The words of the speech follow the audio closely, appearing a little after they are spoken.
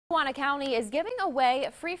Lackawanna County is giving away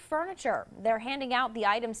free furniture. They're handing out the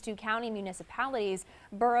items to county municipalities,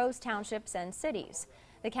 boroughs, townships, and cities.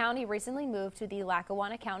 The county recently moved to the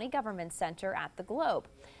Lackawanna County Government Center at the Globe.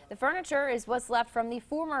 The furniture is what's left from the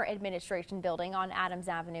former administration building on Adams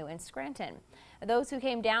Avenue in Scranton. Those who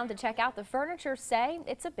came down to check out the furniture say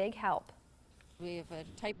it's a big help. We have a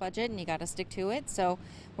tight budget and you got to stick to it. So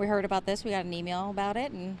we heard about this. We got an email about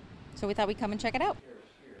it, and so we thought we'd come and check it out.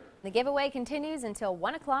 The giveaway continues until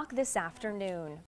 1 o'clock this afternoon.